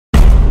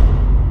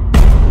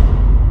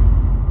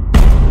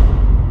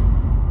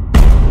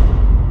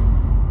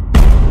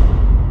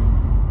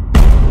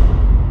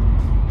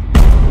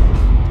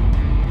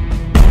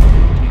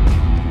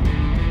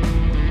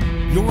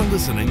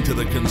to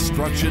the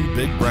Construction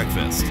Big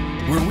Breakfast,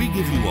 where we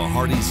give you a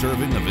hearty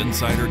serving of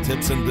insider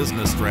tips and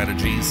business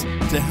strategies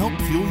to help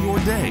fuel your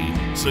day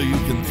so you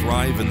can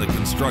thrive in the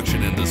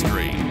construction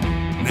industry.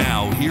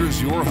 Now,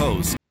 here's your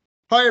host.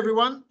 Hi,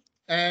 everyone,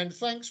 and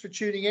thanks for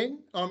tuning in.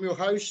 I'm your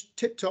host,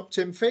 Tip Top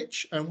Tim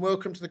Fitch, and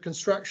welcome to the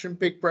Construction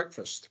Big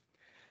Breakfast.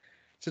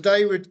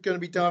 Today, we're going to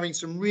be diving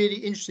some really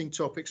interesting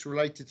topics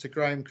related to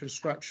Graham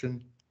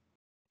Construction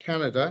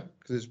Canada,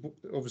 because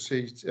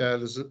obviously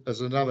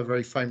there's another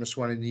very famous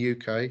one in the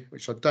UK,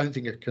 which I don't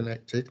think are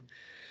connected.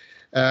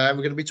 We're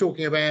going to be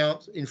talking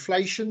about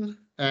inflation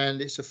and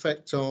its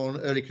effect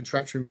on early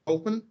contractor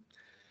involvement,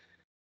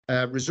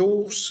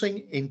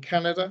 resourcing in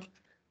Canada,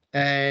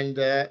 and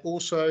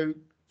also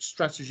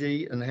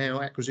strategy and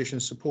how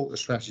acquisitions support the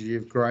strategy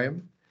of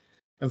Graham.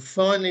 And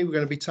finally, we're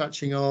going to be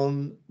touching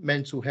on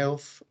mental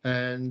health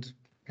and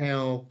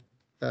how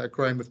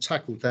Graham have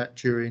tackled that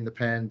during the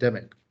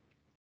pandemic.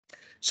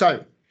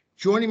 So,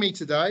 joining me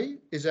today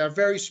is our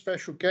very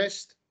special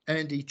guest,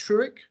 Andy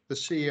Truick, the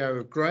CEO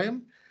of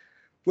Graham.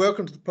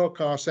 Welcome to the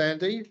podcast,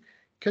 Andy.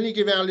 Can you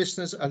give our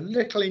listeners a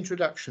little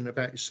introduction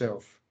about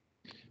yourself?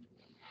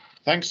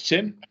 Thanks,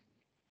 Tim,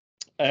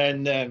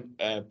 and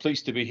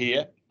pleased to be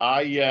here.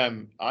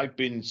 I've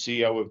been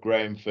CEO of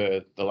Graham for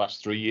the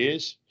last 3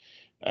 years.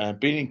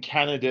 Been in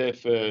Canada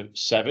for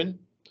 7.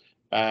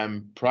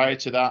 Prior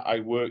to that, I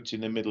worked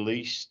in the Middle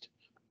East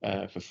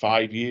for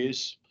 5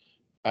 years.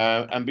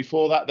 And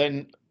before that,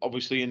 then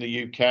obviously in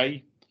the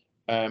UK,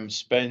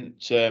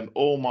 spent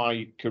all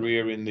my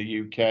career in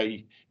the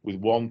UK with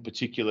one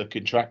particular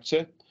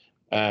contractor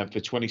for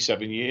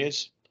 27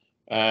 years.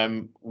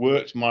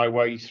 Worked my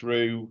way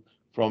through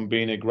from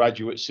being a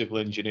graduate civil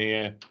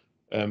engineer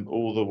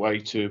all the way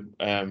to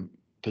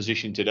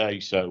position today.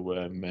 So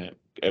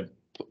a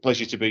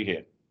pleasure to be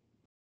here.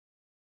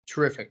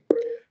 Terrific.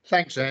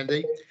 Thanks,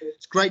 Andy.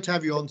 It's great to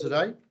have you on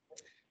today.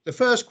 The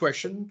first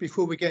question,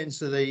 before we get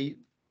into the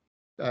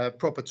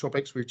proper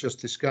topics we've just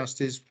discussed,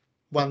 is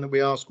one that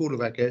we ask all of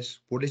our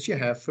guests. What did you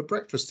have for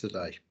breakfast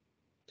today?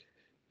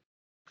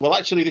 Well,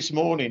 actually, this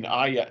morning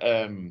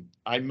I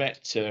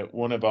met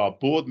one of our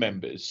board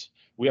members.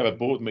 We have a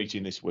board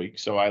meeting this week,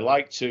 so I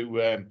like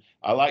to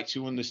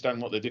understand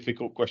what the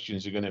difficult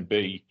questions are going to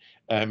be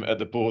at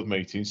the board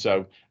meeting.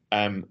 So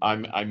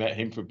I met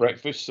him for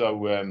breakfast.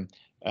 So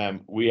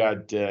we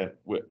had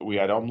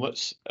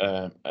omelettes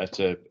at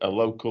a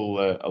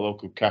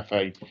local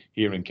cafe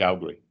here in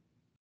Calgary.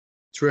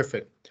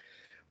 Terrific.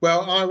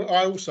 Well,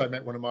 I also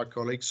met one of my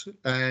colleagues,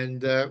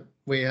 and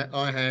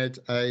I had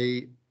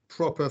a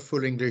proper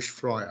full English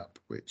fry-up,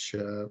 which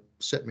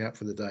set me up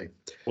for the day.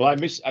 Well, I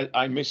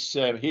miss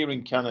here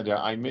in Canada.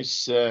 I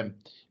miss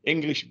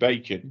English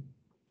bacon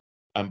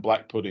and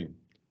black pudding.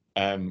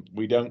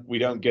 We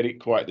don't get it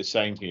quite the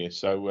same here,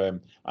 so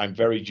I'm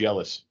very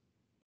jealous.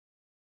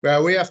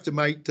 Well, we have to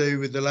make do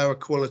with the lower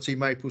quality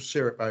maple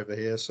syrup over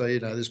here, so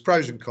there's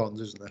pros and cons,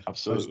 isn't there?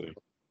 Absolutely.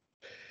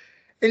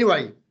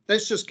 Anyway,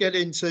 let's just get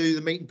into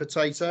the meat and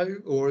potato,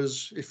 or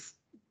if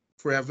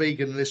for our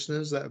vegan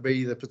listeners, that would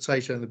be the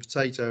potato and the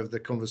potato of the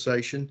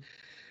conversation.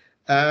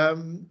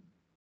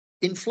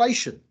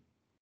 Inflation.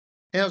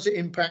 How's it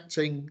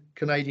impacting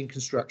Canadian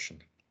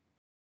construction?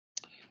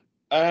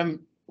 Well,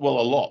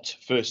 a lot.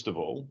 First of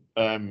all,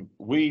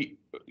 the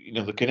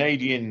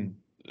Canadian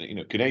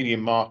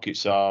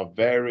markets are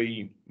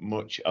very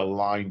much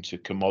aligned to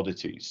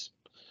commodities.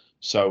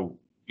 So,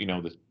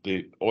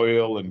 the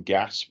oil and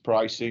gas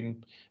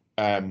pricing.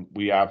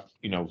 We have,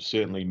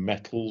 certainly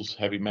metals,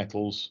 heavy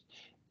metals,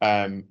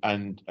 and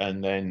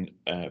then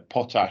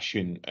potash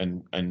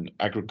and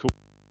agriculture.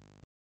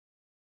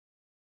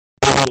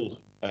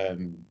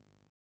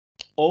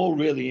 All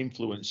really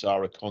influence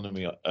our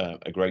economy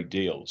a great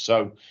deal.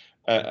 So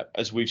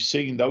as we've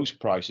seen those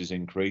prices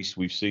increase,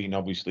 we've seen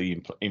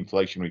obviously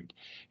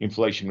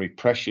inflationary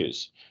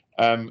pressures,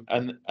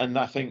 and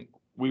I think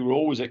we were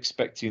always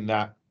expecting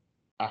that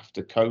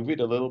after COVID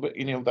a little bit,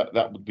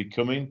 that would be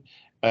coming.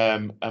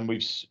 And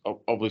we've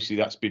obviously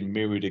that's been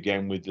mirrored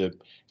again with the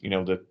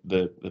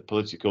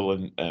political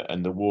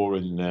and the war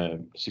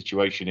and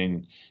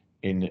situation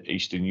in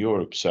Eastern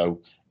Europe.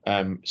 So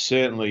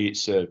certainly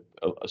it's a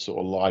sort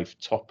of live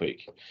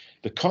topic.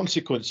 The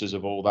consequences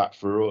of all that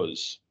for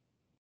us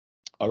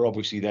are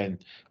obviously then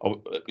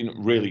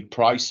really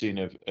pricing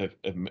of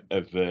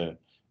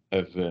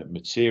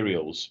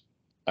materials,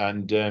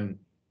 and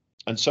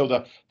so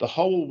the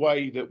whole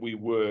way that we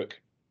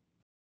work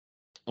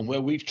and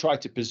where we've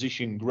tried to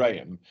position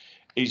Graham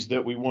is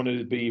that we wanted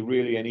to be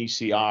really an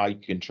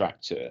ECI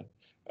contractor.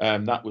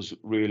 That was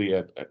really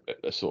a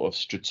sort of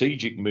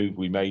strategic move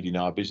we made in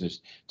our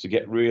business to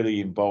get really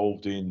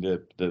involved in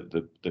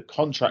the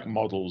contract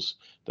models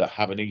that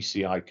have an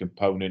ECI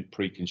component,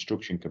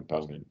 pre-construction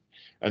component,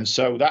 and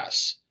so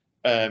that's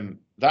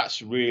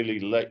really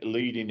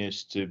leading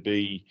us to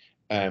be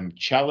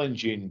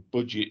challenging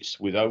budgets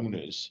with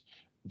owners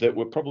that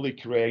were probably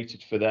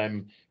created for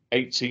them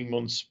 18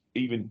 months,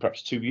 even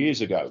perhaps 2 years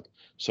ago.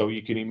 So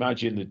you can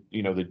imagine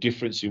the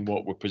difference in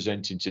what we're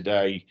presenting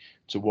today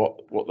to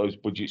what those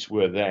budgets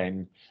were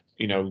then.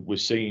 we're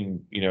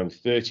seeing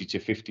 30 to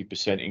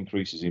 50%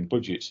 increases in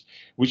budgets,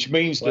 which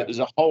means Wow. that there's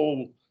a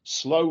whole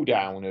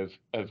slowdown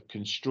of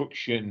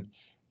construction,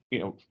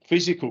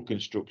 physical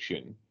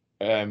construction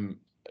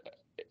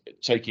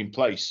taking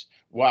place,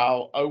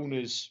 while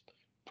owners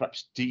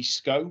perhaps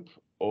de-scope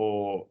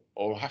or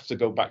have to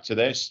go back to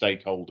their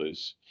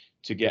stakeholders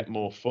to get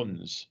more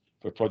funds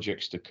for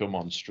projects to come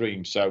on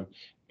stream. So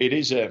it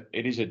is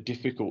a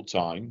difficult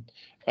time.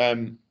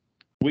 We're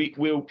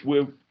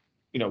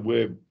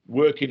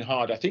working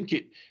hard. I think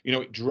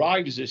it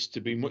drives us to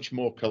be much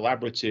more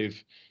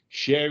collaborative,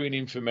 sharing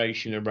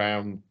information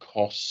around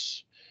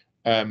costs,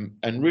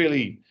 and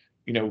really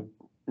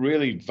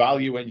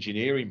value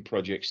engineering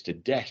projects to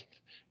death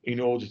in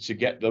order to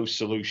get those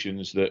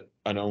solutions that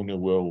an owner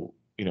will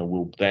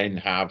then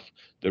have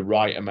the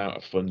right amount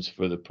of funds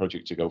for the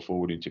project to go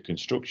forward into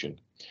construction.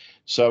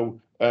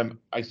 So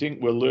I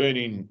think we're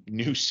learning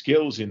new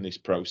skills in this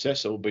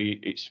process,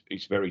 albeit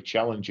it's very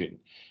challenging.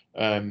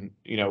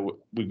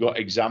 We've got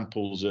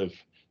examples of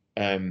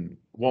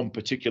one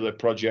particular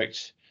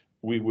project.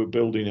 We were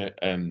building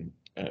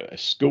a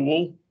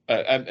school,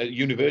 a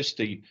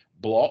university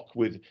block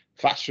with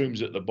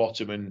classrooms at the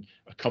bottom and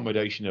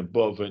accommodation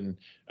above, and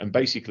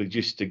basically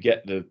just to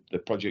get the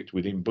project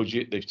within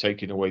budget, they've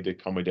taken away the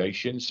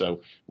accommodation.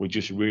 So we're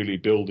just really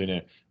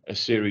building a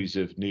series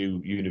of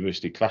new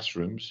university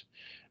classrooms.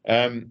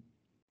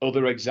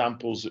 Other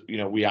examples,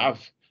 we have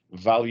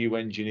value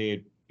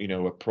engineered,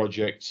 a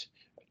project,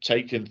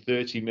 taken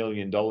 $30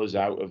 million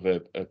out of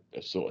a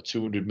sort of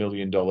 $200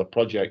 million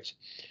project.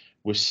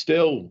 We're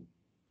still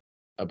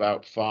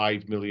about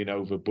 $5 million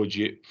over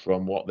budget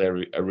from what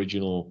their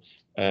original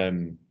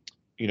level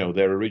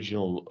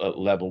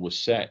was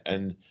set,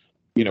 and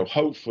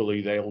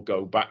hopefully they'll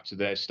go back to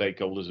their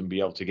stakeholders and be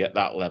able to get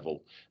that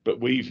level.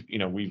 But we've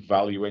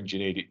value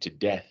engineered it to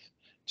death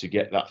to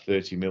get that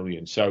 30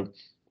 million. So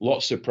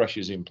lots of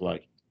pressures in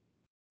play.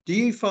 Do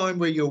you find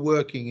where you're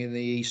working in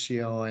the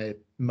ECI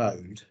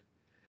mode?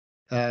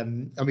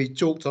 We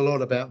talked a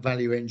lot about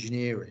value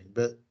engineering,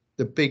 but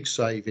the big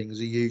savings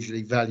are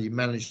usually value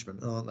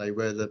management, aren't they?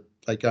 Where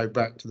they go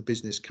back to the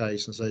business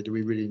case and say, do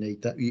we really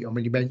need that? You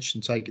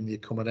mentioned taking the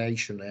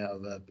accommodation out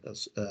of a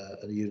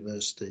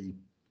university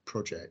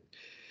project.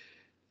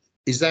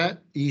 Are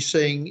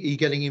you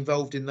getting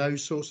involved in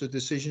those sorts of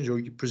decisions, or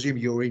you presume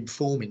you're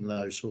informing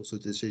those sorts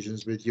of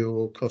decisions with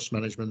your cost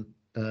management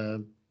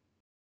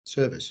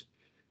service?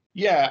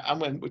 Yeah,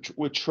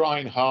 we're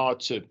trying hard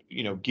to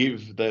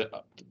give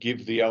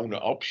the owner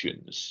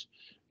options.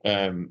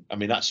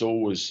 That's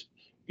always,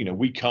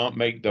 we can't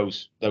make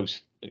those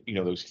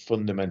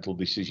fundamental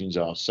decisions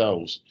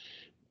ourselves.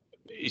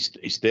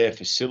 It's their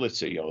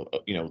facility, or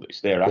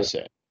it's their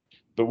asset.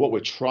 But what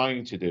we're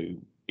trying to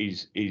do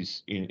is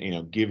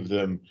give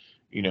them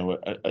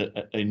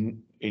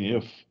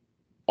enough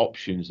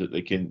options that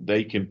they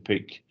can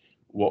pick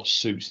what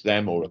suits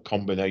them, or a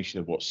combination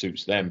of what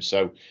suits them.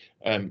 So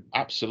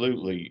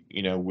absolutely,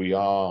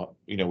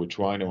 we're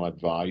trying to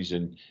advise,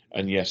 and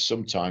yes,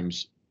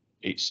 sometimes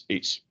it's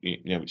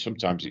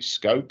sometimes it's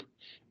scope,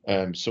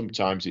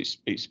 sometimes it's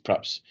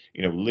perhaps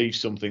leave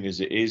something as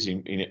it is.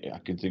 I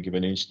can think of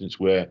an instance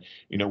where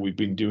we've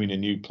been doing a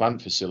new plant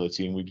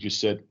facility, and we've just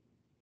said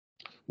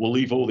we'll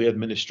leave all the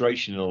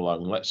administration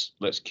alone.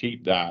 Let's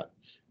keep that,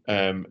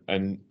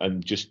 and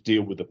just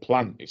deal with the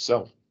plant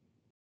itself.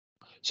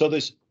 So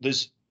there's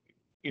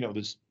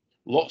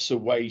lots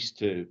of ways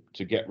to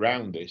get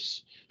around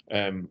this.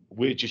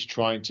 We're just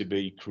trying to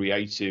be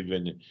creative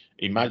and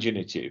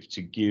imaginative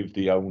to give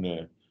the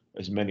owner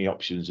as many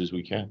options as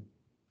we can.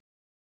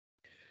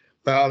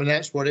 Well,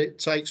 that's what it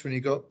takes when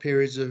you've got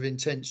periods of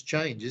intense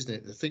change, isn't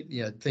it?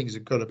 Things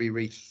have got to be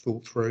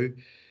rethought through.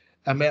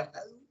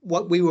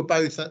 We were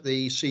both at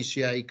the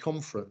CCA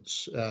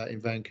conference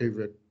in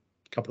Vancouver a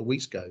couple of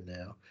weeks ago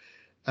now.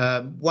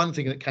 One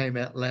thing that came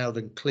out loud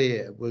and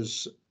clear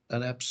was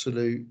an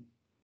absolute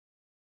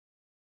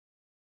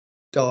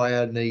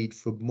dire need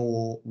for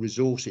more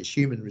resources,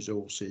 human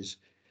resources,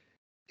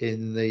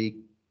 in the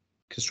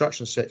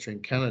construction sector in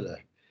Canada.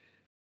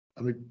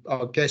 I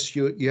guess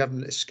you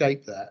haven't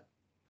escaped that.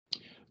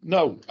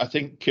 No, I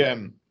think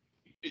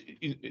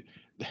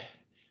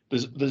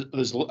there's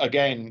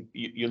again,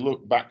 you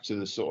look back to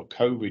the sort of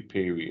COVID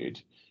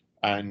period,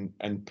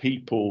 and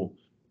people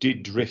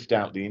did drift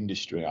out the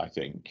industry. I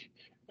think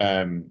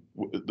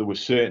there were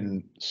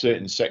certain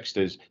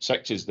sectors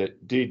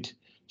that did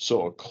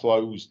sort of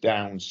close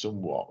down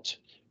somewhat,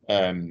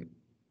 and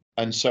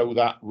so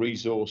that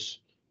resource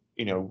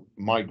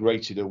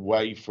migrated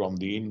away from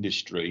the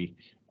industry,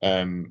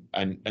 and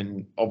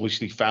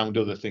obviously found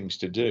other things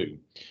to do.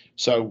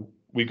 So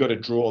we've got to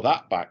draw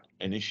that back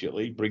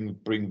initially,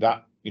 bring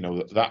that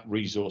that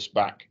resource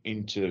back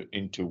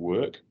into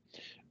work.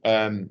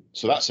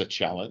 So that's a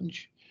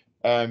challenge.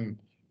 Then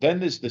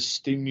there's the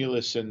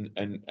stimulus and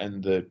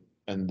the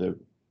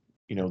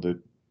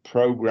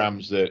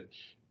programs that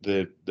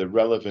the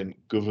relevant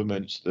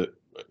government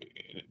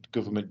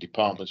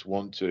departments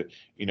want to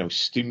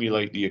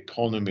stimulate the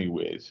economy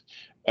with.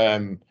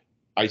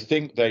 I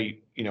think I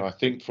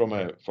think from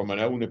an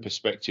owner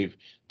perspective,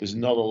 there's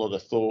not a lot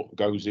of thought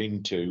goes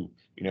into,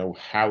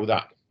 how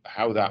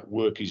that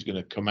work is going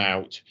to come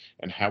out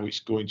and how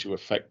it's going to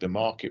affect the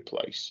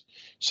marketplace.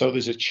 So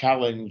there's a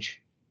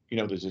challenge,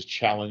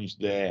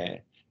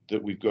 there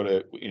that we've got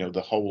to,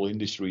 the whole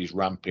industry is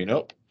ramping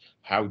up.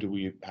 How do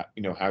we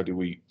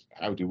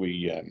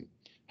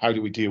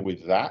deal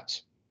with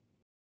that?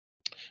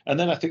 And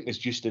then I think there's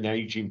just an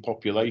aging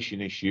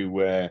population issue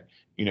where,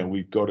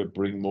 we've got to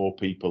bring more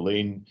people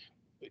in.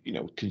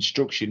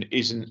 Construction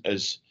isn't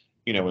as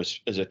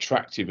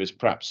attractive as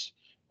perhaps,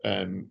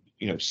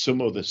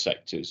 some other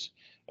sectors.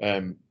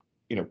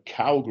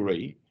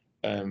 Calgary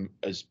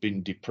has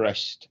been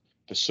depressed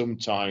for some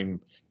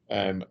time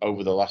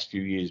over the last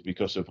few years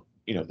because of,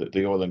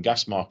 the oil and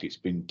gas market's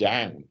been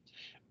down.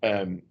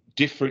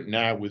 Different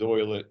now with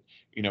oil at,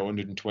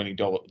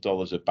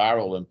 $120 a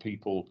barrel, and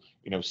people,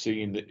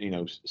 seeing that,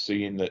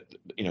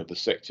 the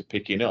sector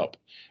picking up.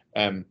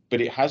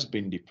 But it has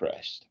been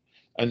depressed.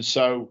 And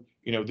so,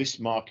 this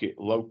market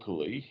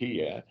locally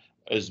here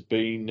has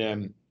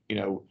been,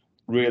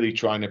 really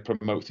trying to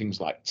promote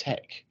things like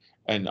tech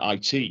and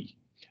IT.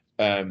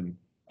 And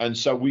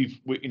so we're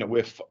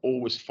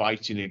always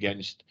fighting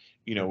against,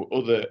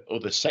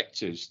 other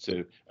sectors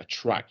to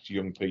attract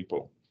young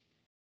people.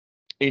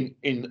 In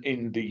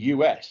the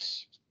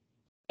US,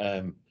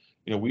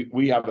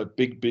 we have a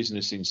big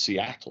business in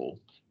Seattle,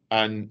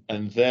 and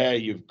there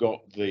you've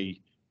got the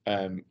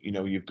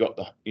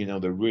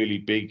the really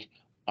big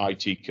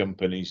IT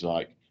companies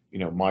like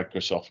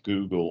Microsoft,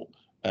 Google,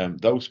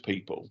 those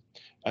people.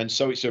 And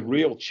so it's a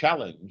real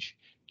challenge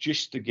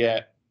just to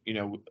get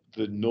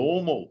the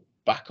normal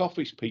back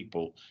office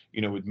people,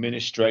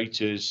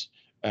 administrators,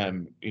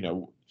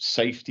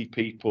 safety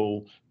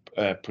people,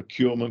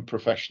 procurement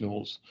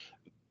professionals,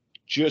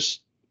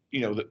 just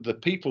the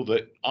people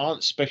that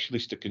aren't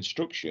specialists to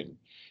construction,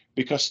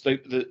 because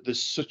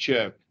there's such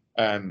a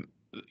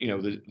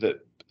the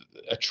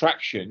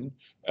attraction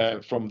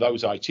from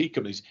those IT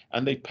companies,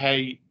 and they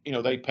pay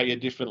a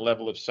different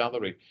level of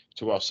salary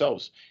to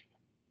ourselves.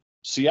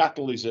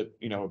 Seattle is a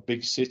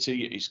big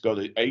city. It's got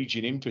an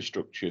aging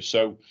infrastructure,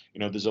 so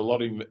there's a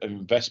lot of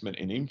investment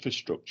in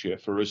infrastructure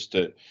for us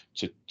to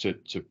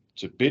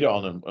bid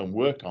on and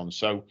work on.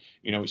 So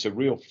it's a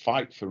real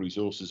fight for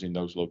resources in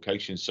those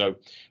locations. So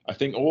I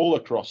think all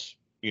across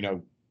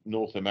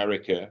North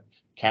America,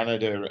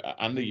 Canada,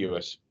 and the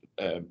US,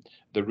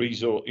 the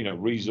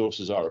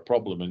resources are a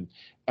problem,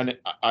 and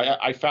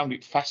I found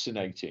it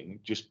fascinating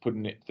just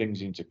putting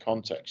things into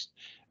context.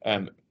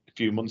 A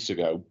few months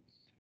ago,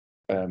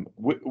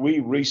 we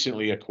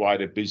recently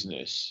acquired a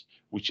business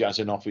which has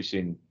an office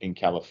in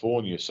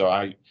California. So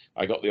I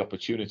got the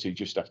opportunity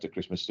just after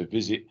Christmas to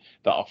visit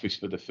that office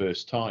for the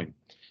first time.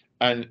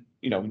 And,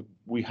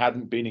 we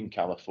hadn't been in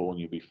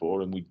California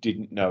before, and we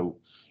didn't know,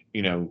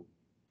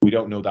 we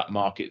don't know that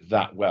market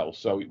that well.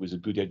 So it was a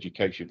good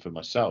education for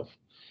myself.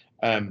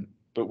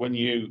 But when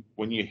you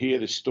hear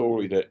the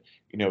story that,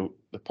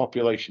 the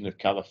population of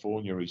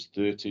California is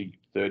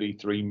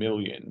 33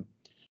 million,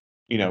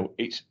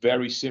 it's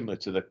very similar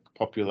to the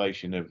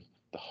population of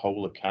the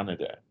whole of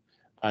Canada.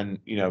 And,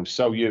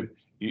 so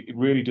it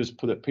really does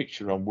put a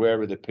picture on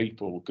where are the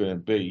people going to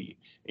be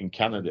in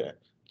Canada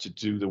to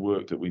do the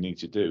work that we need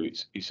to do.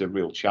 It's a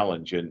real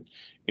challenge. And,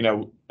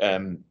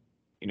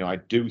 I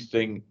do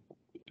think,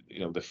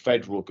 the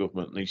federal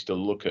government needs to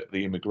look at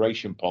the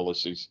immigration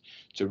policies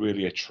to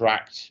really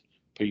attract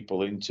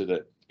people into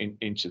the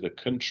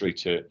country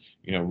to,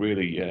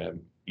 really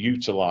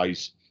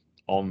utilize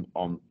on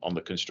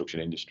the construction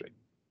industry.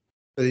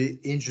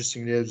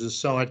 Interestingly, there was a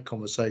side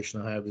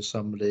conversation I had with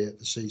somebody at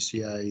the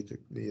CCA,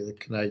 the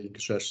Canadian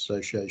Construction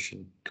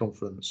Association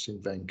conference in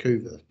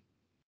Vancouver,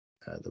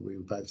 that we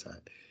were both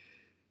at,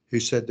 who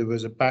said there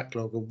was a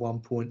backlog of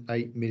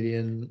 1.8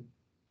 million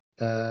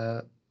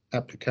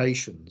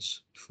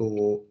applications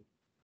for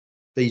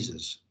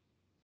visas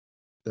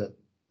that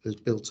has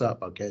built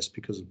up, I guess,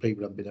 because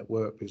people haven't been at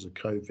work because of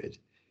COVID.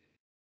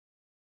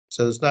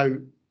 So it's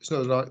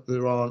not like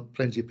there aren't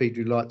plenty of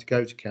people who like to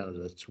go to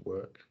Canada to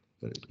work.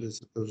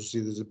 There's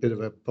a bit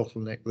of a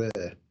bottleneck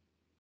there.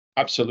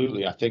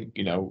 Absolutely, I think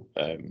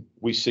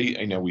we see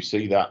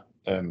that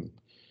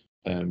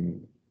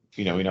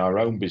in our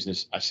own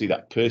business. I see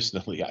that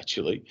personally.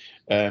 Actually,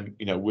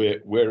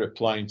 we're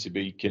applying to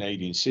be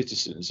Canadian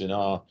citizens, and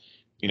our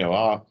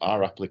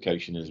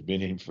application has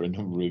been in for a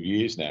number of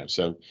years now.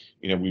 So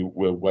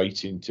we're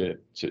waiting to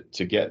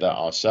get that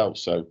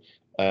ourselves. So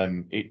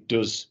it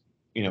does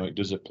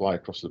apply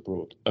across the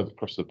board.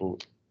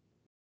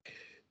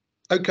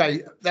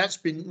 Okay, that's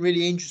been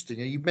really interesting.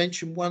 You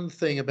mentioned one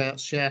thing about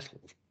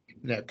Seattle.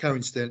 Now,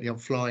 coincidentally, I'm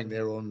flying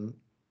there on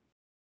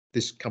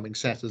this coming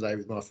Saturday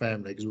with my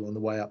family because we're on the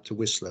way up to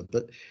Whistler.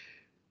 But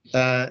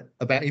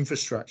about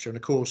infrastructure, and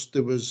of course,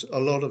 there was a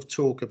lot of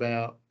talk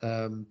about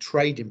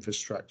trade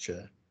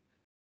infrastructure,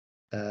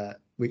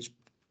 which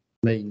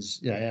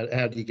means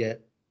how do you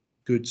get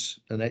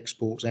goods and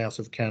exports out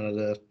of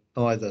Canada,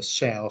 either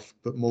south,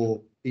 but more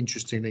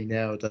interestingly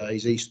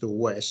nowadays east or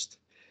west.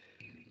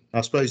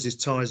 I suppose this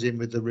ties in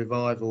with the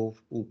revival,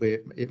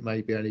 albeit it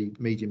may be only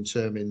medium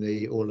term, in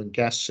the oil and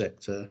gas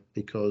sector,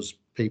 because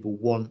people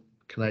want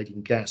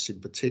Canadian gas in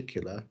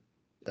particular,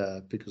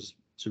 because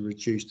to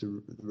reduce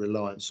the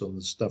reliance on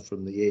the stuff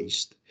from the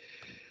east.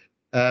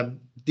 Do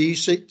you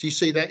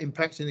see that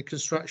impacting the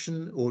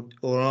construction,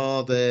 or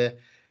are there?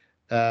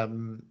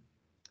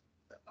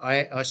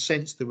 I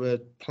sense there were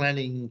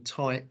planning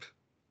type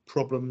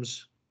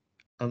problems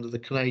under the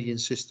Canadian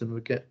system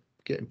of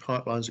getting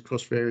pipelines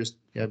across various,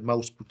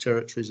 multiple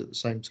territories at the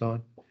same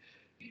time.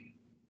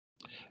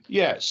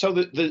 Yeah, so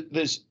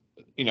there's,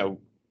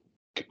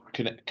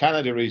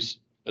 Canada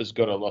has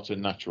got a lot of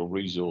natural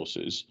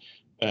resources.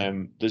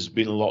 There's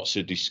been lots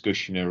of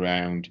discussion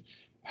around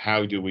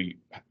how do we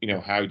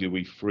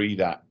free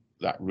that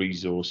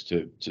resource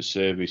to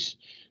service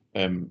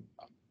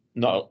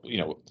not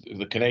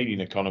the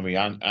Canadian economy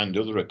and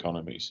other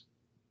economies.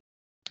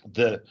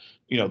 The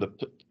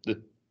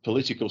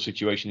political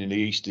situation in the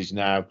East is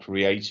now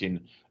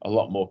creating a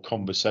lot more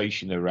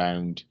conversation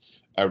around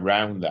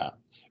that.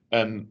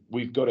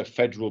 We've got a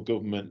federal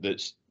government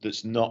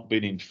that's not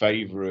been in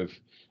favour of,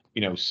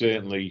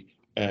 certainly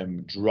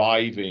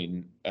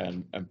driving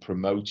and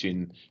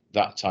promoting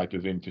that type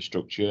of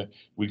infrastructure.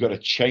 We've got a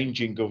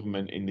changing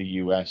government in the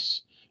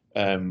US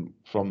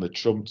from the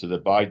Trump to the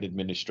Biden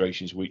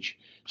administrations, which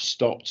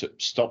stopped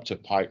a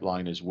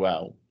pipeline as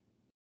well.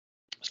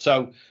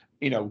 So,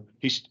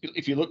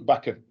 if you look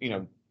back at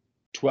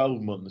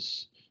 12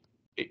 months,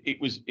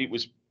 it was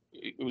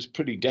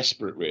pretty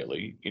desperate,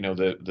 really.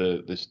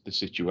 The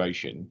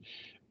situation.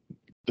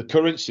 The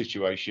current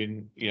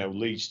situation,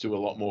 leads to a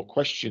lot more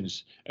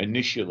questions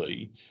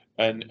initially,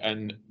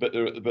 but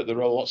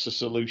there are lots of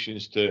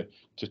solutions to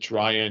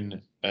try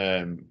and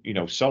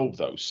solve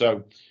those.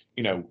 So,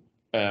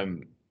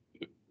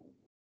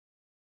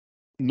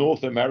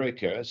 North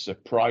America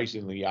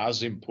surprisingly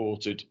has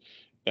imported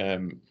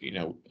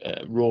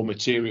raw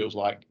materials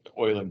like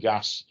oil and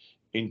gas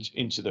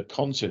into the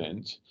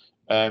continent.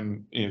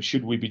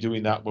 Should we be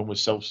doing that when we're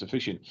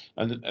self-sufficient?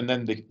 And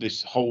then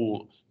this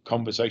whole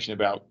conversation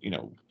about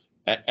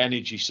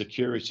energy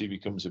security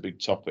becomes a big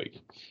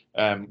topic.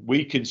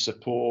 We can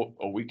support,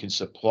 or we can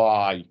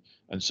supply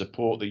and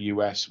support the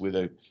US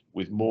with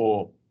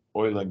more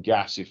oil and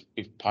gas if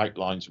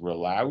pipelines were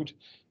allowed.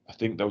 I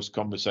think those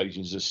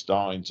conversations are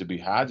starting to be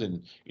had,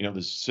 and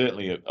there's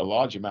certainly a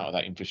large amount of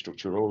that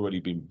infrastructure already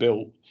been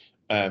built.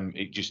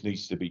 It just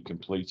needs to be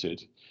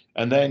completed.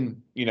 And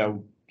then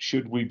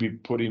should we be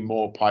putting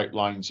more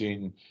pipelines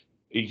in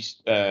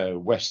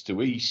west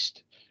to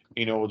east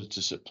in order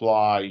to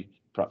supply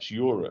perhaps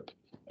Europe?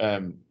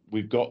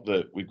 We've got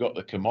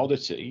the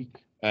commodity,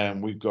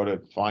 and we've got to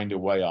find a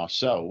way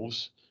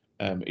ourselves,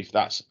 if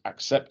that's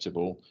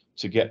acceptable,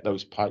 to get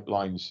those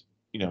pipelines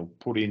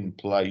put in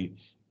play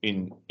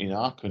in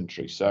our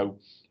country. So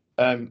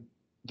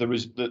there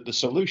is the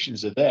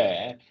solutions are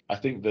there. I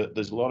think that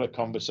there's a lot of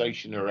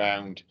conversation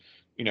around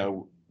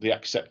the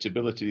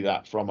acceptability of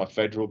that from a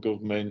federal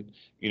government.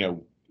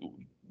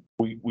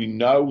 We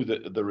know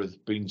that there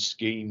have been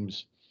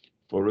schemes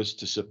for us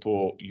to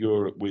support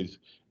Europe with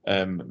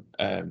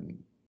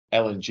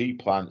LNG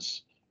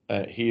plants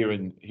here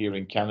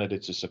in Canada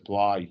to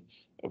supply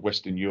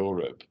Western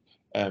Europe.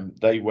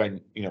 They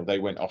went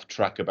off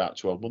track about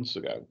 12 months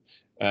ago,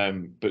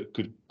 but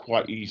could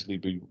quite easily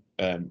be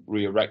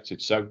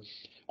re-erected. So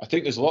I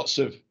think there's lots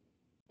of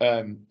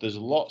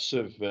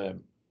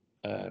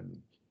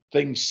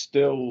things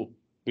still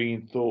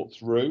being thought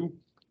through.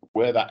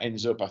 Where that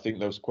ends up, I think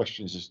those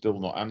questions are still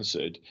not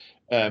answered.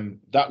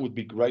 That would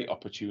be great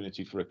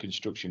opportunity for a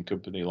construction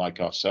company like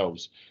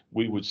ourselves.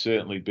 We would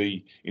certainly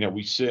be,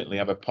 we certainly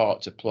have a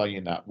part to play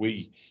in that.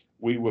 We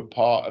were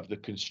part of the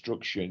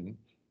construction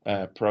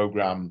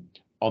program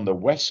on the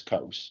west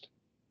coast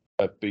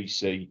of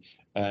BC,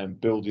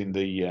 building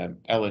the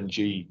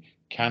LNG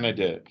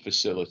Canada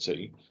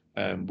facility.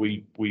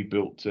 We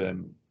built a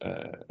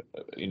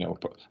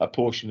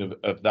portion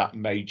of that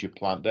major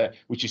plant there,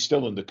 which is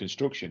still under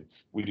construction.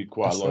 We did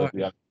quite a lot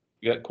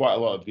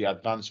of the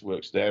advanced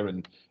works there,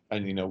 and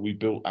we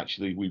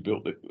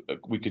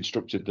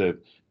constructed the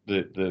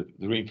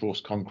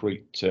reinforced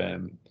concrete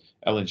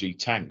LNG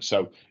tank.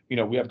 So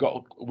we've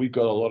got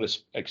a lot of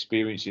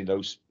experience in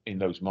those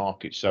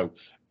markets. So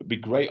it'd be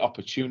great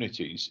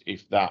opportunities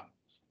if that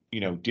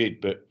did,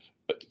 but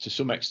to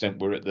some extent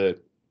we're at the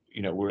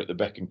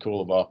beck and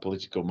call of our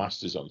political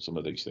masters on some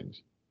of these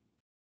things.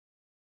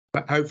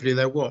 But hopefully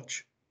they'll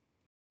watch.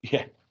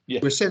 Yeah.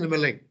 We'll send them a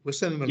link.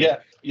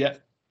 Yeah.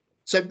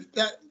 So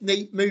that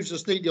moves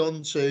us neatly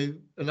on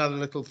to another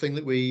little thing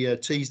that we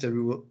teased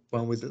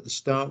everyone with at the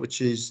start,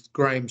 which is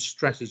Graham's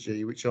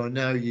strategy, which I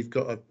know you've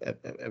got a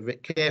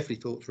carefully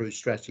thought through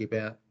strategy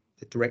about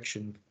the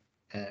direction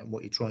and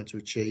what you're trying to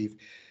achieve.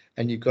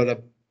 And you've got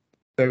a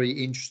very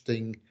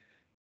interesting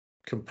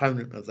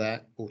component of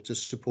that, or to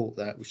support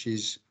that, which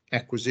is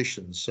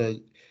acquisitions. So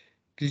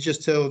can you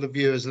just tell the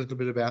viewers a little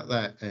bit about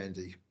that,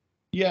 Andy?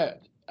 Yeah.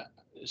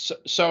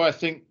 So I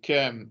think,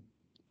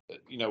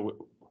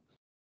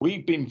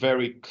 we've been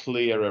very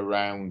clear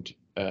around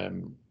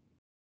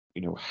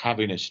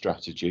having a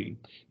strategy,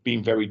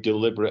 being very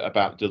deliberate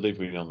about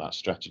delivering on that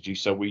strategy.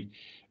 So we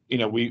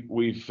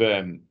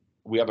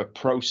have a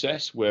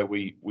process where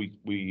we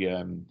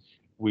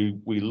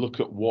look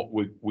at what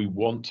we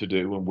want to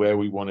do and where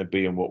we want to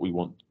be and what we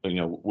want,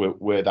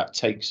 where that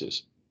takes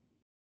us.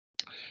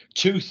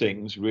 Two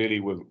things really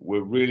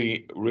were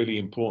really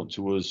important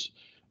to us,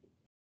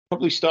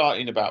 probably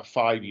starting about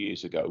 5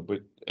 years ago,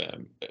 but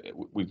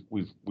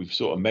we've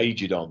sort of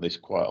majored on this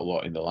quite a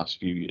lot in the last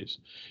few years.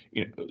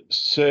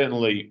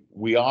 Certainly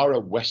we are a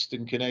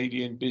Western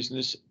Canadian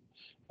business,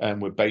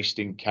 and we're based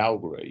in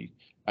Calgary,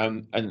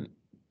 and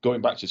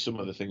going back to some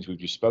of the things we've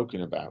just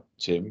spoken about,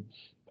 Tim,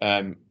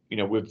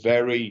 we're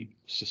very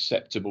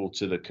susceptible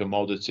to the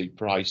commodity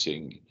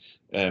pricing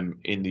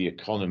in the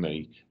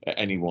economy at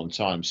any one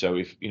time. So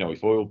if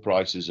oil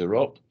prices are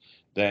up,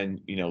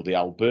 then the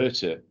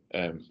Alberta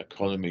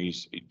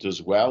economies, it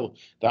does well.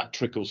 That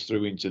trickles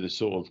through into the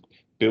sort of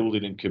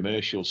building and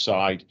commercial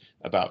side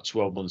about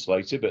 12 months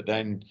later. But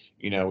then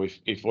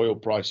if oil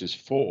prices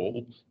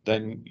fall,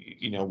 then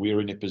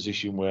we're in a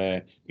position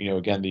where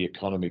again the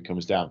economy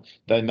comes down.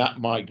 Then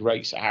that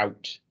migrates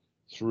out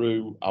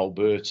through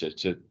Alberta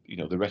to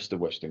the rest of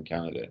Western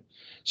Canada.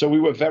 So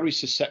we were very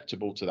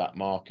susceptible to that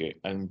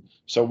market, and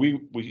so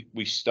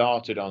we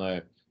started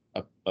on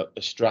a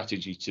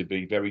strategy to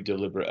be very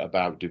deliberate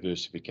about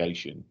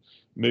diversification,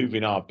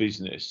 moving our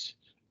business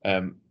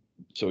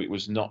so it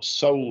was not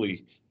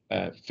solely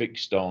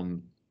fixed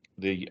on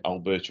the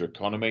Alberta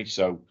economy,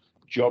 so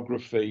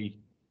geography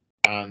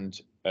and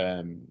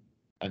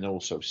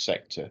also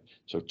sector.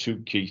 So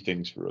two key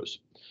things for us.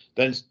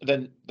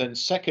 Then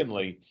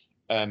secondly,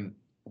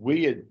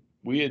 we had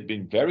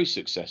been very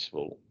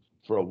successful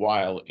for a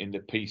while in the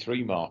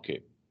P3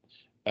 market,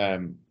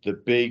 the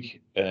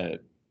big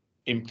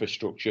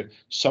infrastructure,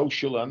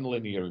 social and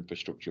linear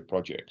infrastructure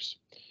projects,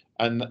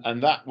 and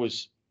that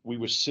was, we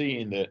were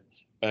seeing that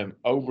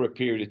over a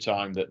period of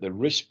time that the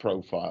risk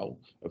profile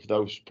of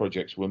those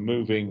projects were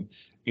moving,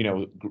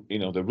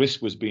 the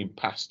risk was being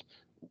passed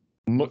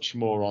much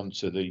more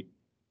onto the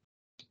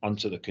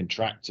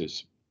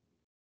contractors.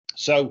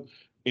 So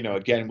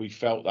again, we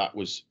felt that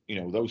was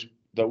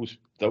those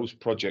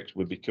projects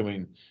were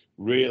becoming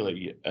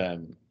really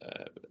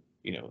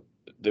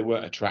they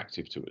weren't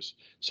attractive to us.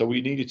 So we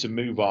needed to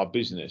move our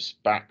business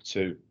back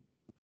to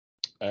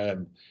a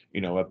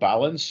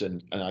balance,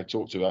 and I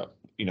talked about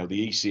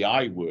the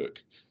ECI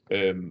work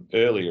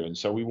earlier, and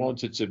so we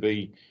wanted to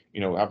be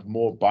have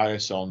more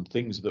bias on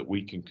things that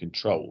we can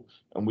control,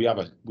 and we have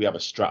a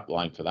strap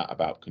line for that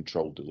about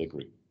controlled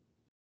delivery.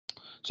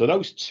 So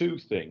those two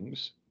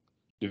things,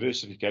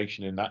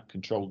 diversification and that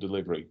controlled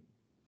delivery,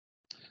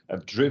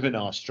 have driven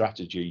our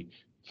strategy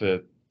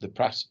for the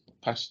past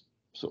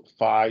sort of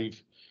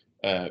 5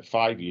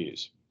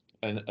 years,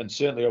 and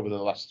certainly over the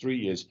last 3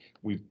 years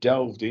we've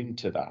delved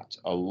into that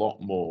a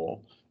lot more.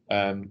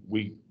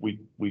 We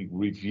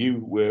review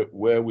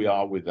where we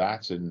are with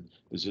that, and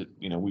there's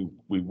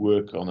we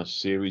work on a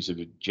series of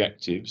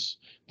objectives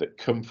that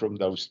come from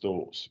those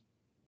thoughts,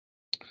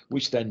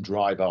 which then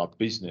drive our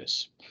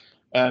business.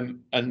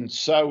 And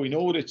so in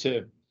order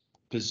to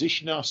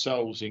position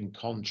ourselves in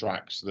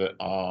contracts that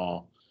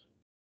are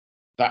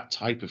that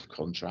type of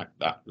contract,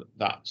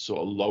 that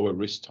sort of lower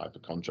risk type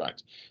of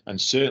contract,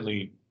 and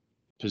certainly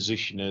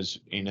position us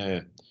in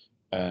a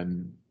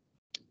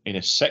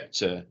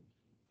sector,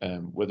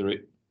 whether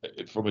it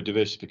from a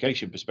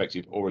diversification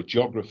perspective or a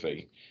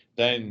geography,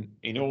 then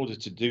in order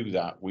to do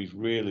that, we've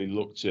really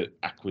looked at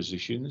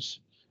acquisitions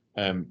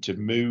to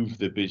move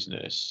the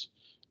business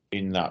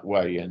in that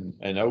way.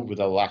 And over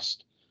the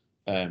last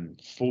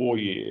 4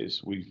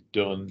 years, we've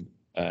done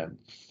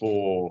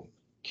 4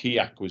 key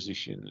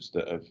acquisitions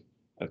that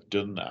have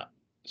done that.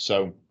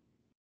 So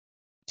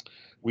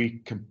we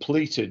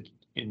completed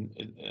in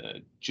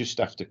just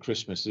after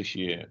Christmas this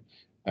year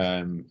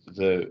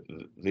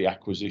the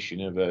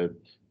acquisition of a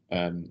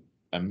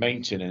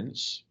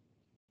maintenance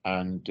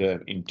and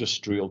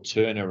industrial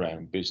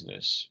turnaround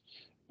business,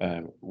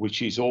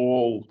 which is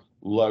all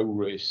low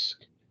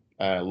risk,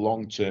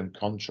 long-term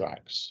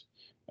contracts,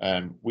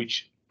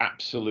 which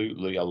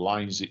absolutely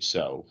aligns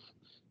itself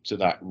to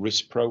that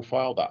risk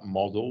profile, that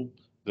model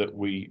that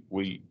we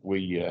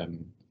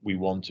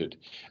wanted.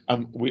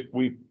 And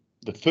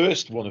the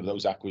first one of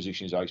those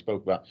acquisitions I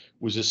spoke about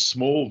was a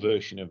small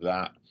version of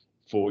that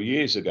 4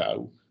 years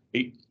ago.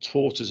 It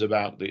taught us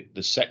about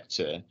the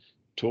sector,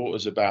 taught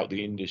us about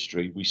the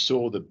industry. We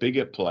saw the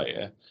bigger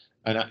player,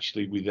 and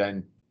actually we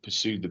then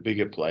pursued the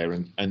bigger player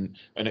and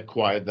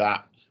acquired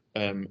that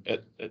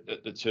at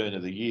the turn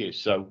of the year.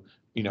 So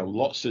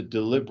lots of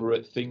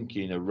deliberate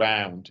thinking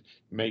around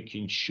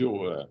making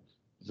sure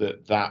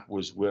that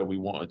was where we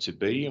wanted to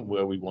be and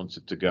where we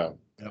wanted to go.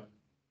 Yep.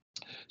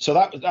 So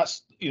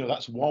that's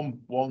one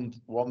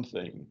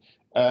thing,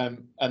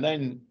 and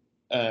then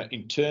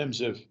in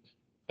terms of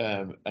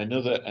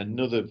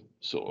another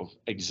sort of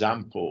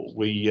example,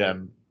 we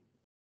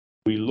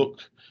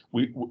look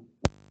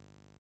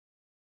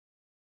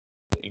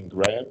in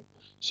Graham,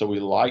 so we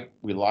like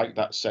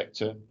that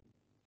sector.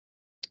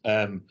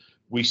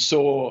 We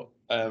saw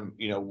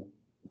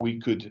we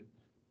could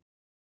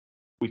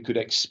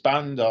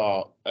expand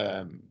our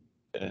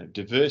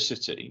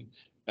diversity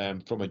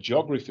from a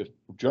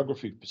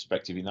geography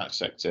perspective in that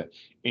sector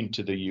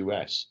into the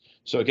US.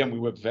 So again, we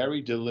were very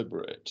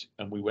deliberate,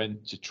 and we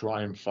went to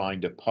try and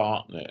find a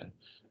partner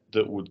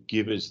that would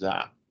give us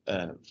that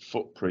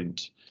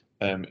footprint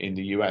in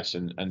the US.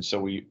 And so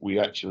we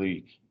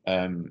actually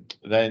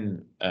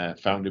then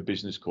found a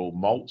business called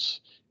Maltz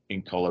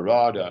in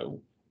Colorado,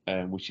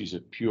 which is a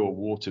pure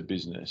water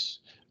business,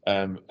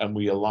 and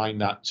we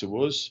aligned that to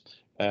us.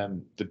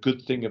 The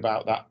good thing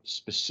about that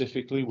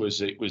specifically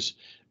was it was,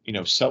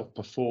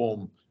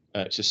 self-perform.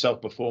 It's a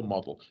self-perform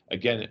model.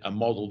 Again, a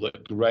model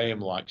that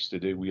Graham likes to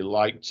do. We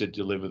like to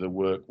deliver the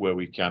work where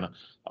we can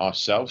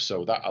ourselves.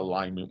 So that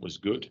alignment was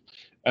good.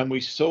 And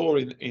we saw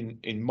in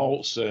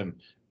Maltz, an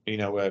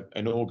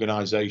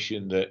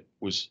organisation that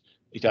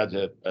it had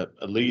a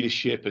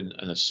leadership and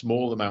a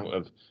small amount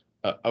of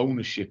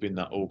ownership in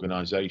that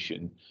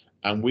organisation.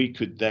 And we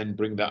could then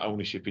bring that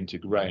ownership into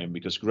Graham,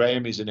 because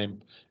Graham is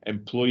an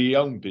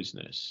employee-owned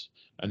business,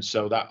 and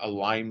so that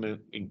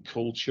alignment in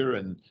culture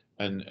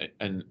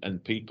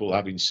and people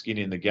having skin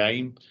in the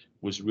game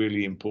was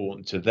really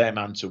important to them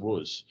and to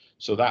us.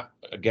 So that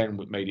again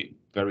made it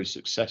very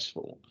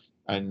successful.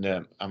 And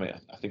I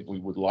think we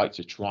would like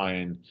to try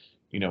and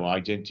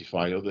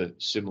identify other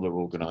similar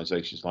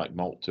organisations like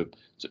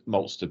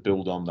Maltz to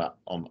build on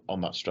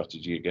that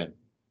strategy again.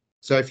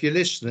 So if you're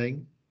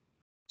listening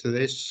to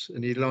this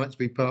and you'd like to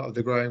be part of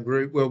the Graham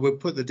Group, well, we'll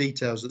put the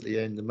details at the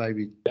end, and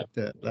maybe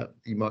that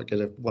you might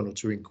get one or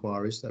two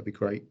inquiries. That'd be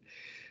great.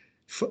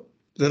 For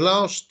the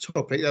last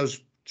topic, that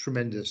was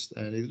tremendous,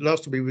 and the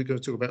last topic we were going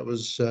to talk about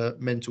was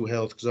mental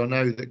health, because I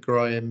know that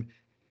Graham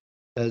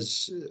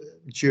has,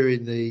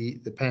 during the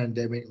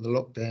pandemic and the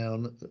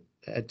lockdown,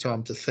 had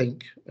time to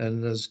think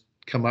and has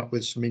come up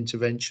with some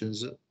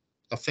interventions that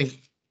I think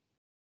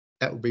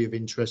that will be of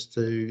interest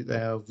to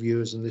our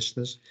viewers and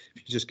listeners. If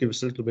you could just give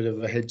us a little bit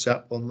of a heads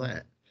up on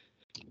that.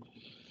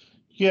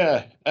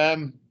 Yeah,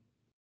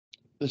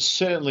 there's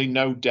certainly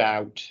no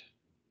doubt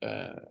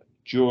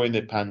during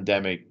the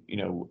pandemic,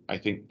 I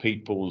think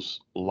people's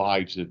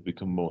lives have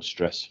become more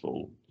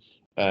stressful.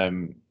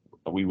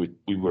 We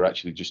were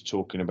actually just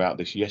talking about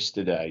this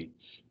yesterday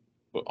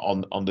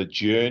on the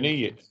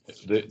journey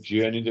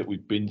that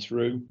we've been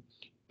through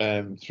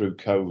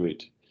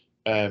COVID.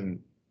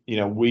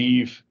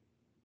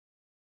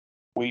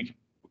 We've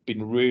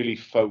been really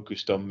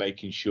focused on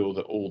making sure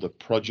that all the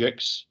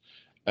projects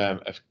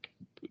have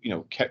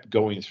kept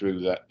going through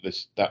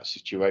that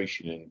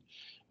situation,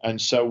 and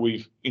so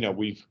we've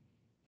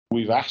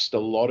asked a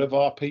lot of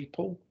our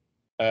people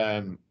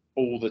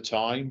all the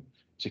time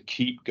to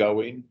keep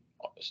going,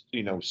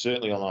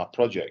 certainly on our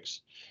projects,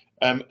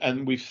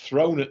 and we've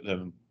thrown at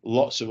them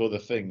lots of other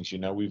things.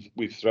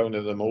 We've thrown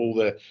at them all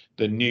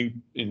the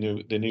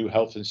new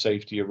health and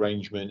safety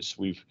arrangements.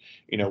 We've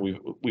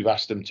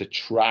asked them to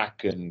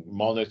track and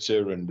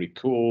monitor and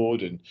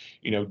record and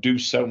do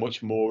so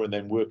much more, and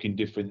then work in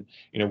different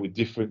with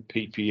different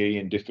PPE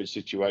in different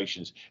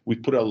situations.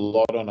 We've put a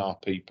lot on our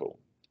people,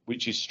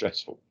 which is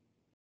stressful.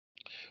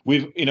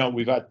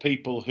 We've had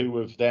people who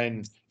have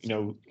then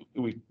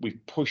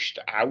we've pushed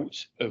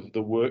out of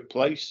the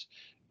workplace,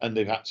 and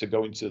they've had to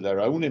go into their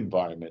own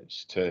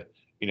environments to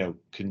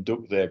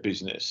conduct their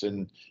business,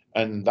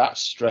 and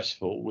that's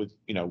stressful with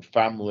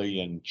family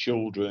and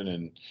children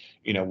and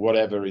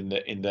whatever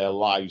in their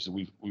lives.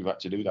 We've had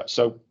to do that.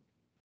 So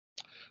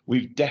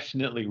we've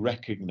definitely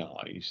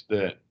recognized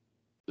that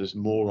there's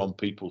more on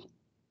people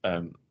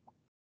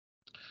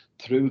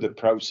through the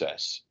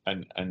process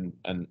and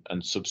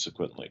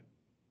subsequently,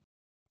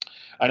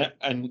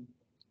 and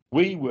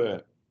we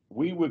were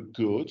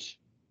good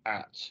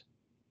at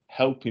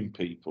helping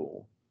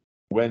people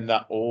when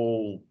that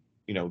all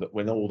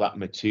that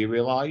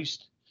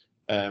materialized,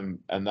 and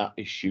that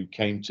issue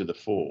came to the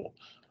fore.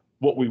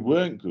 What we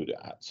weren't good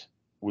at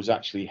was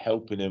actually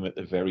helping them at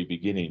the very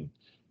beginning.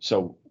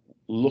 So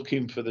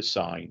looking for the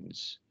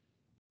signs,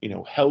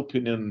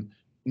 helping them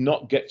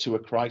not get to a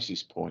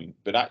crisis point,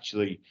 but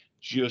actually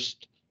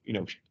just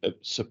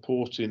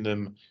supporting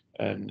them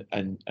and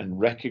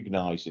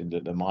recognizing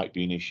that there might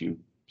be an issue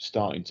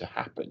starting to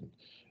happen,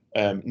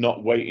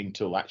 not waiting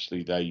until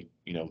actually they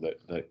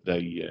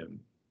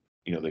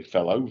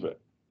fell over.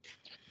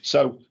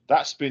 So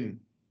that's been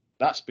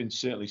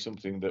certainly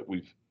something that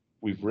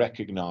we've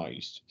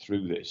recognized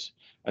through this.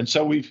 And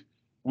so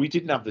we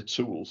didn't have the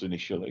tools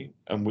initially,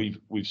 and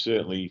we've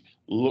certainly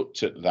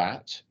looked at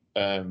that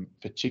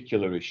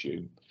particular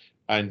issue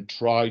and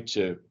tried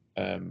to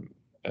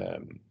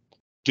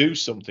do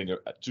something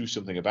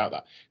about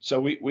that.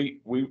 So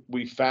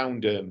we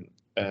found a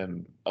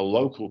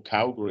local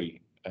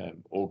Calgary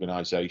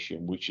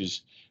organization which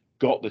has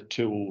got the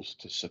tools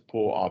to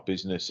support our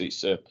business.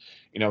 It's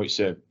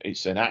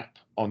an app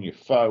on your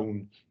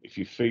phone. If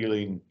you're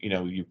feeling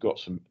you've got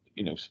some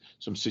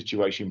some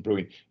situation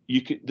brewing,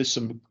 there's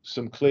some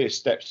clear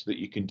steps that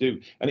you can do,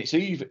 and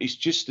it's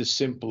just as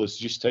simple as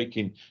just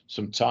taking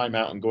some time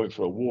out and going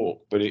for a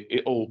walk. But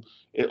it'll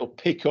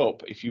pick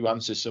up if you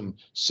answer some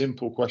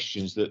simple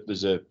questions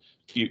that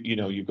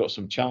you've got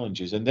some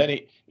challenges, and then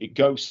it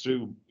goes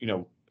through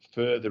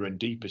further and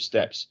deeper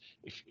steps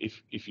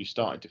if you're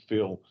starting to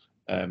feel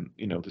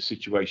the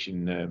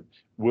situation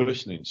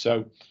worsening.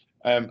 So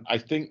I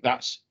think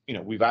that's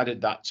we've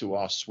added that to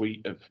our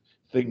suite of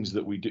things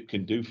that we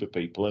can do for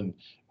people, and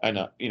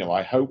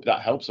I hope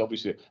that helps.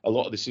 Obviously, a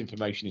lot of this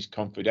information is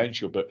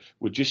confidential, but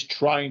we're just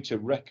trying to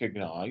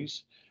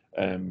recognize,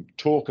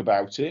 talk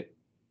about it,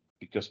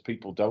 because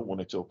people don't want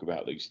to talk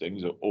about these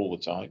things all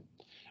the time.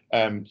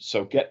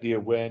 So get the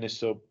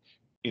awareness up.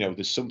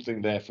 There's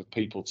something there for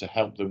people to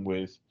help them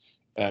with.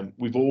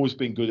 We've always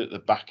been good at the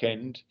back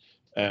end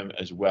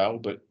as well,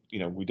 but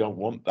we don't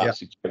want that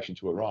situation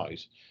to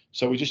arise.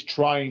 So we're just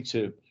trying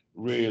to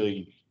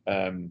really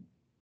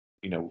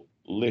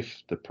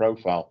lift the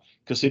profile,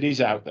 because it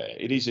is out there.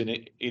 It is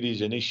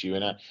an issue,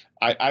 and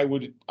I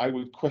would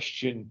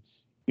question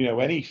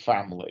any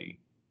family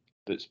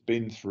that's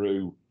been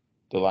through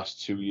the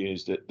last 2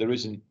 years that there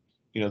isn't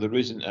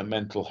a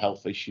mental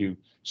health issue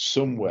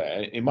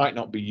somewhere. It might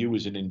not be you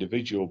as an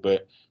individual,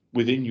 but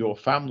within your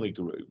family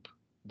group,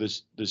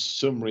 there's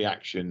some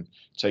reaction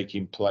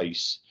taking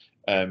place,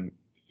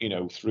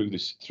 through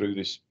this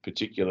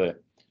particular,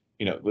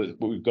 what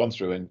we've gone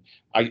through. And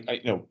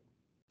I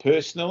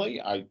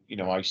personally, I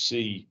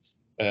see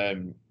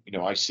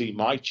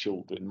my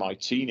children, my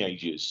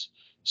teenagers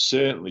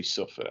certainly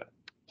suffer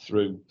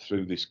through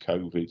this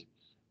COVID,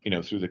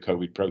 through the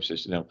COVID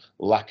process.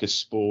 Lack of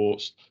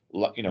sports,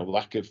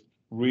 lack of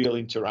real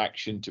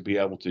interaction to be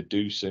able to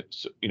do so,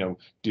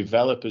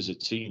 develop as a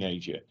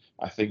teenager.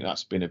 I think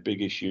that's been a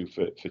big issue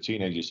for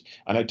teenagers,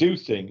 and I do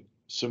think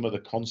some of the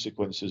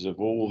consequences of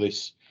all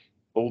this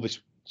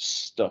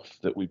stuff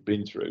that we've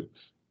been through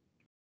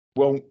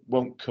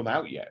won't come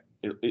out yet.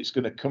 It's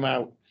going to come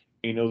out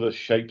in other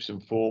shapes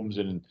and forms,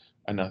 and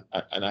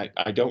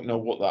I don't know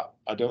what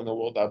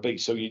that'll be.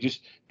 So you're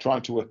just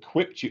trying to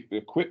equip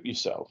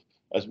yourself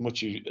as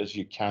much as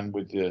you can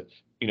with the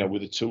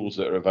tools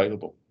that are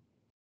available.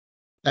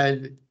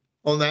 And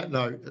on that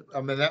note,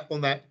 on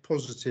that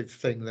positive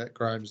thing that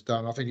Graham's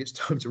done, I think it's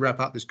time to wrap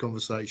up this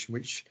conversation,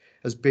 which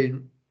has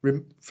been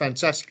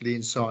fantastically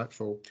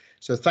insightful.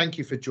 So thank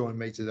you for joining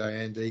me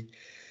today, Andy.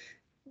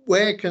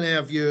 Where can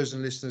our viewers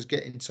and listeners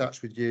get in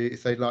touch with you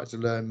if they'd like to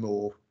learn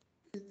more?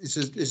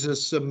 Is there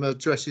some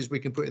addresses we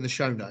can put in the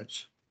show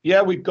notes?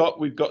 Yeah, we've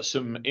got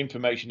some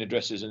information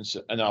addresses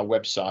and our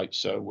website,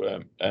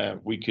 so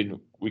we can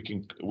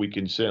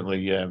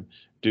certainly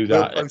do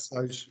that.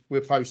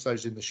 We'll post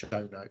those in the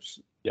show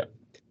notes. Yeah,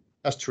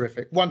 that's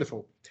terrific,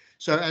 wonderful.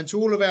 So, and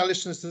to all of our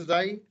listeners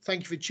today,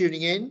 thank you for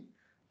tuning in.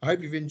 I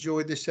hope you've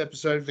enjoyed this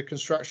episode of the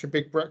Construction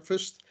Big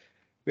Breakfast.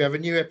 We have a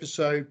new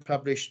episode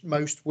published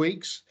most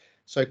weeks,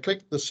 so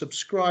click the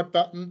subscribe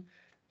button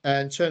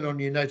and turn on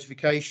your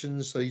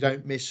notifications so you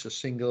don't miss a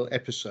single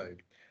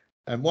episode.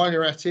 And while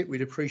you're at it,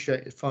 we'd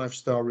appreciate a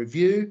 5-star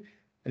review.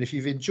 And if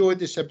you've enjoyed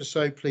this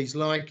episode, please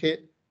like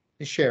it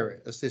and share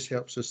it, as this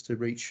helps us to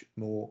reach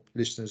more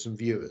listeners and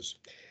viewers.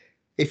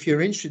 If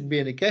you're interested in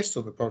being a guest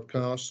on the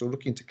podcast or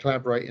looking to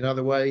collaborate in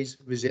other ways,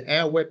 visit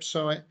our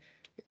website.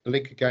 The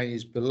link again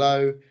is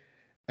below,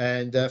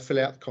 and fill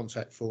out the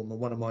contact form, and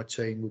one of my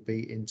team will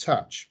be in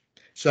touch.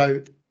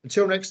 So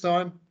until next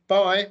time,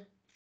 bye.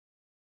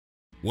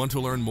 Want to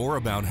learn more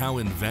about how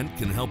Invent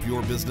can help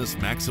your business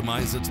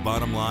maximize its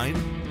bottom line?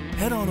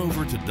 Head on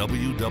over to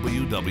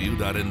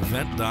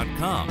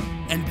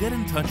www.invent.com and get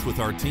in touch with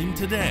our team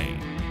today.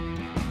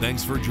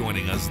 Thanks for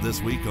joining us this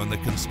week on the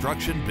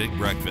Construction Big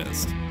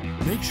Breakfast.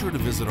 Make sure to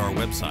visit our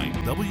website,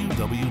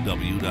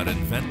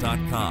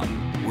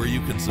 www.invent.com, where you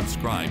can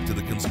subscribe to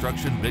the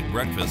Construction Big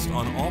Breakfast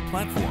on all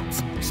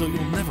platforms so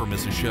you'll never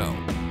miss a show.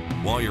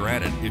 While you're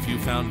at it, if you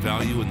found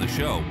value in the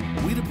show,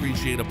 we'd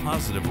appreciate a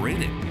positive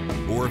rating.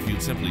 Or if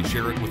you'd simply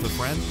share it with a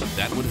friend,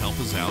 that would help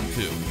us out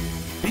too.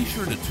 Be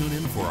sure to tune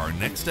in for our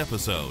next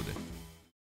episode.